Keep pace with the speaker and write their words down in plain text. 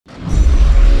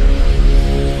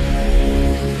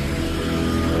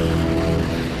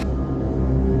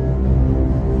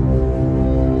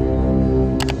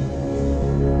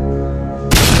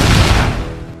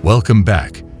Welcome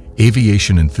back,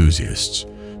 aviation enthusiasts,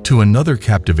 to another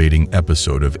captivating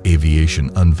episode of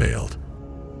Aviation Unveiled.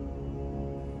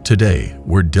 Today,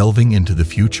 we're delving into the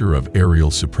future of aerial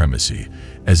supremacy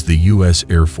as the U.S.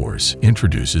 Air Force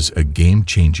introduces a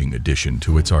game-changing addition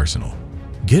to its arsenal.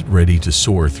 Get ready to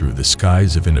soar through the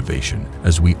skies of innovation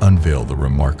as we unveil the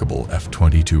remarkable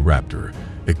F-22 Raptor,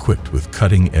 equipped with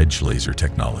cutting-edge laser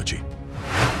technology.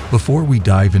 Before we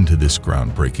dive into this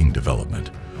groundbreaking development,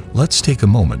 let's take a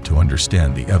moment to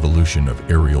understand the evolution of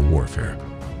aerial warfare.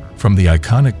 From the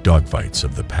iconic dogfights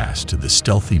of the past to the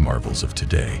stealthy marvels of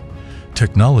today,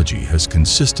 technology has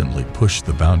consistently pushed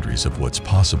the boundaries of what's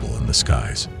possible in the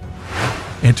skies.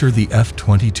 Enter the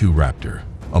F-22 Raptor,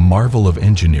 a marvel of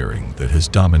engineering that has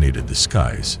dominated the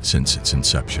skies since its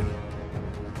inception.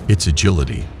 Its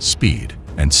agility, speed,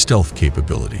 and stealth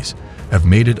capabilities have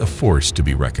made it a force to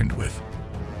be reckoned with.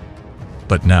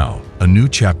 But now, a new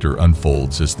chapter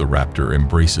unfolds as the Raptor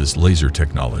embraces laser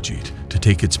technology to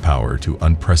take its power to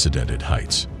unprecedented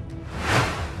heights.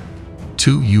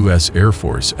 Two U.S. Air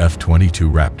Force F-22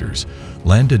 Raptors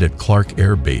landed at Clark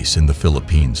Air Base in the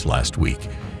Philippines last week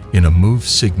in a move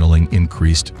signaling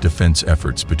increased defense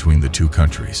efforts between the two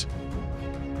countries.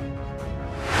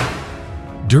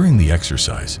 During the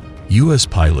exercise, U.S.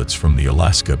 pilots from the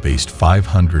Alaska-based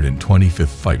 525th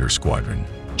Fighter Squadron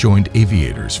joined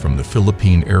aviators from the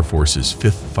Philippine Air Force's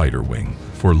 5th Fighter Wing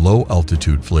for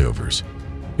low-altitude flyovers,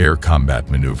 air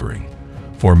combat maneuvering,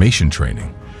 formation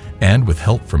training, and with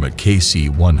help from a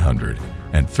KC-135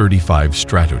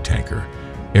 Stratotanker,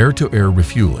 air-to-air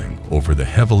refueling over the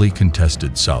heavily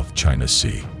contested South China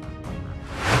Sea.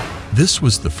 This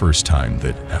was the first time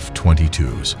that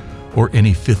F-22s, or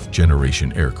any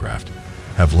fifth-generation aircraft,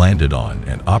 have landed on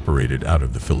and operated out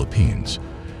of the Philippines,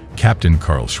 Captain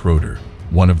Carl Schroeder,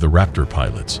 one of the Raptor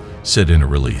pilots, said in a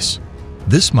release.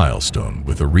 This milestone,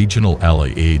 with a regional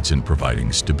ally, aids in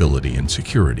providing stability and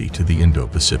security to the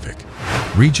Indo-Pacific.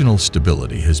 Regional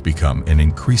stability has become an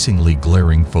increasingly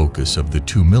glaring focus of the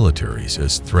two militaries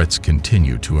as threats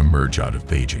continue to emerge out of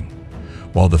Beijing.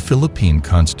 While the Philippine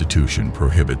Constitution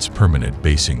prohibits permanent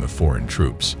basing of foreign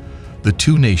troops, the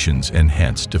two nations'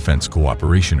 Enhanced Defense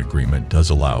Cooperation Agreement does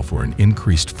allow for an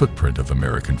increased footprint of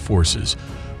American forces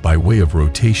by way of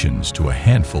rotations to a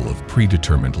handful of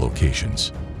predetermined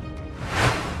locations.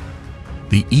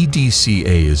 The EDCA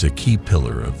is a key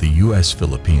pillar of the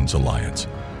U.S.-Philippines alliance,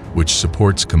 which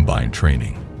supports combined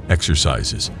training,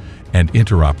 exercises, and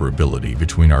interoperability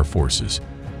between our forces,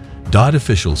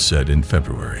 officials said in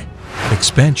February.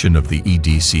 Expansion of the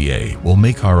EDCA will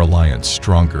make our alliance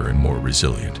stronger and more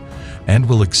resilient, and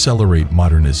will accelerate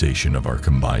modernization of our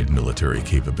combined military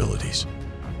capabilities.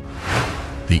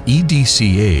 The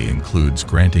EDCA includes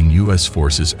granting U.S.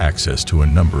 forces access to a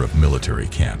number of military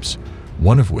camps,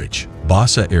 one of which,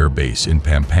 Basa Air Base in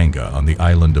Pampanga on the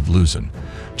island of Luzon,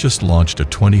 just launched a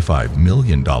 $25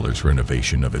 million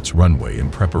renovation of its runway in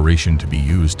preparation to be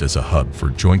used as a hub for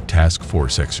Joint Task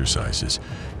Force exercises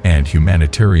and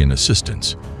humanitarian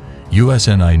assistance,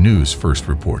 USNI News first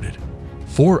reported.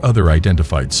 4 other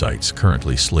identified sites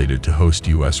currently slated to host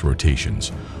U.S.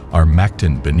 rotations are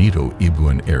Mactan Benito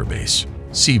Ibuan Air Base,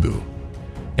 Cebu,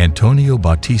 Antonio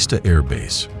Bautista Air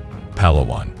Base,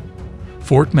 Palawan,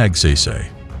 Fort Magsaysay,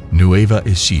 Nueva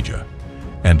Ecija,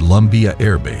 and Lumbia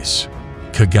Air Base,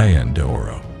 Cagayan de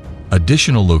Oro.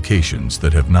 Additional locations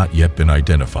that have not yet been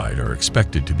identified are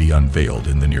expected to be unveiled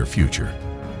in the near future.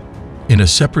 In a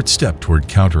separate step toward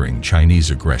countering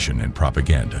Chinese aggression and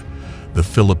propaganda, the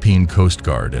Philippine Coast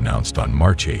Guard announced on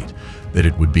March 8 that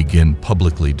it would begin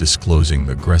publicly disclosing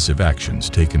the aggressive actions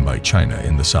taken by China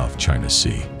in the South China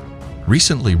Sea.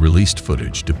 Recently released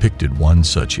footage depicted one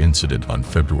such incident on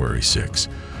February 6,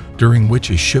 during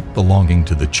which a ship belonging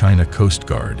to the China Coast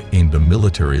Guard aimed a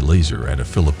military laser at a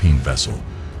Philippine vessel,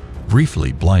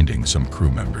 briefly blinding some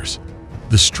crew members.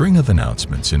 The string of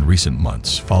announcements in recent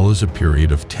months follows a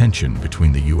period of tension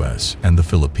between the U.S. and the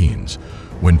Philippines,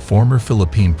 when former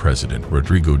Philippine President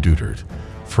Rodrigo Duterte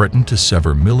threatened to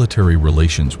sever military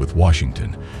relations with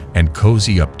Washington and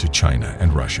cozy up to China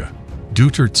and Russia.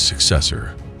 Duterte's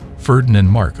successor, Ferdinand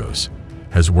Marcos,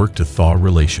 has worked to thaw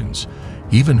relations,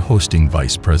 even hosting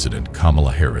Vice President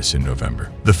Kamala Harris in November.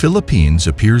 The Philippines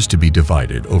appears to be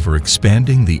divided over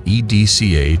expanding the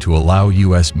EDCA to allow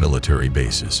U.S. military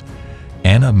bases.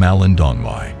 Ana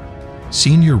Malindawnway,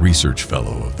 Senior Research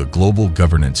Fellow of the Global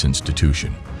Governance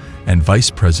Institution and Vice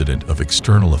President of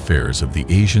External Affairs of the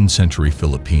Asian Century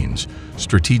Philippines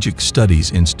Strategic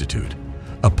Studies Institute,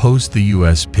 opposed the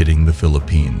U.S. pitting the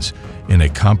Philippines in a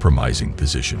compromising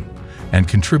position and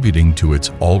contributing to its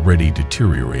already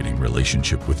deteriorating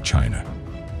relationship with China.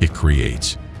 It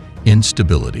creates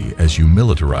Instability. As you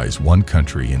militarize one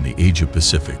country in the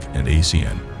Asia-Pacific and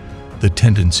ASEAN, the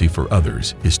tendency for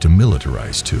others is to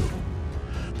militarize too.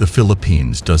 The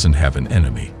Philippines doesn't have an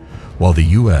enemy, while the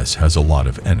US has a lot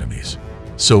of enemies.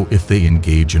 So if they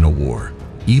engage in a war,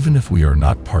 even if we are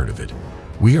not part of it,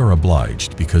 we are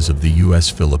obliged because of the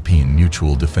US-Philippine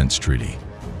Mutual Defense Treaty,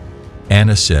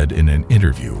 Anna said in an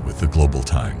interview with the Global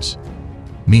Times.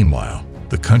 Meanwhile,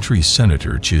 the country's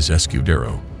Senator Chis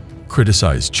Escudero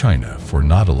criticized China for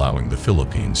not allowing the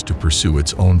Philippines to pursue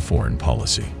its own foreign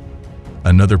policy.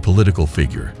 Another political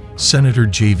figure, Senator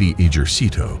J.V.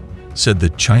 Ejercito, said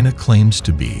that China claims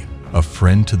to be a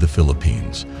friend to the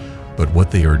Philippines, but what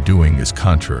they are doing is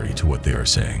contrary to what they are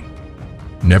saying.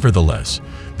 Nevertheless,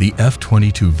 the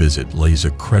F-22 visit lays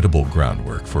a credible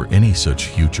groundwork for any such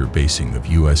future basing of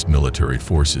U.S. military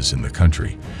forces in the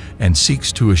country and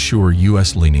seeks to assure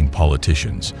U.S.-leaning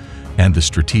politicians and the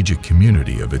strategic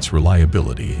community of its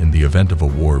reliability in the event of a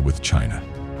war with China.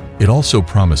 It also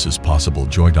promises possible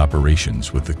joint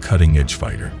operations with the cutting-edge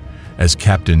fighter, as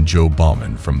Captain Joe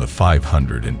Bauman from the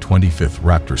 525th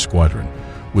Raptor Squadron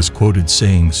was quoted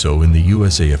saying so in the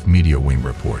USAF Media Wing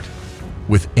report.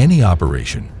 With any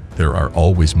operation, there are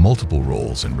always multiple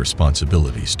roles and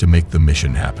responsibilities to make the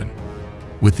mission happen.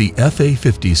 With the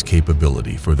F-A-50's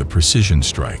capability for the precision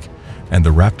strike and the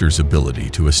Raptor's ability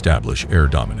to establish air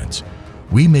dominance,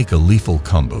 we make a lethal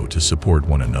combo to support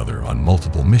one another on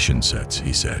multiple mission sets,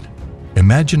 he said.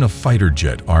 Imagine a fighter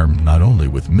jet armed not only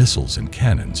with missiles and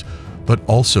cannons, but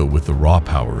also with the raw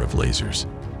power of lasers.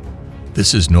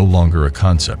 This is no longer a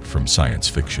concept from science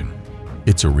fiction.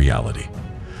 It's a reality.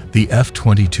 The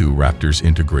F-22 Raptor's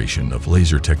integration of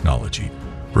laser technology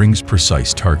brings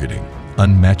precise targeting,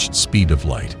 unmatched speed of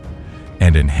light,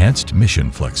 and enhanced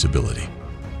mission flexibility.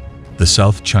 The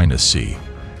South China Sea,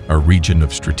 a region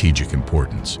of strategic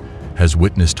importance, has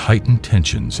witnessed heightened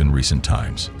tensions in recent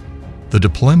times. The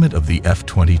deployment of the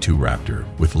F-22 Raptor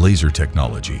with laser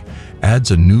technology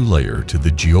adds a new layer to the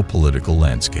geopolitical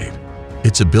landscape.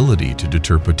 Its ability to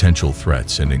deter potential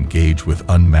threats and engage with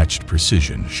unmatched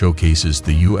precision showcases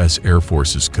the U.S. Air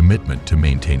Force's commitment to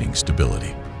maintaining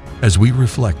stability. As we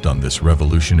reflect on this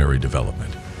revolutionary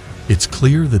development, it's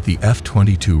clear that the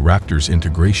F-22 Raptor's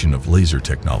integration of laser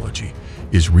technology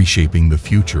is reshaping the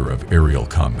future of aerial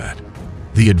combat.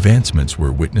 The advancements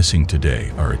we're witnessing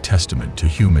today are a testament to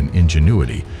human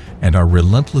ingenuity and our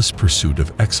relentless pursuit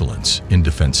of excellence in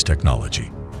defense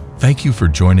technology. Thank you for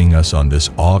joining us on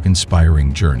this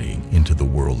awe-inspiring journey into the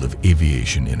world of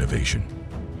aviation innovation.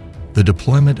 The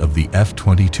deployment of the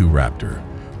F-22 Raptor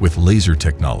with laser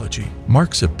technology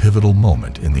marks a pivotal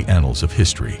moment in the annals of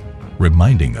history,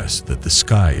 reminding us that the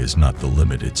sky is not the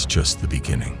limit, it's just the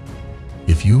beginning.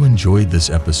 If you enjoyed this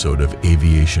episode of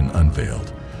Aviation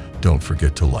Unveiled, don't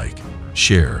forget to like,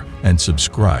 share, and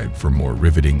subscribe for more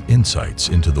riveting insights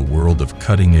into the world of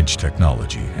cutting-edge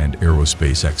technology and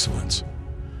aerospace excellence.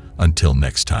 Until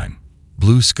next time,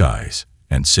 blue skies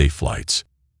and safe flights.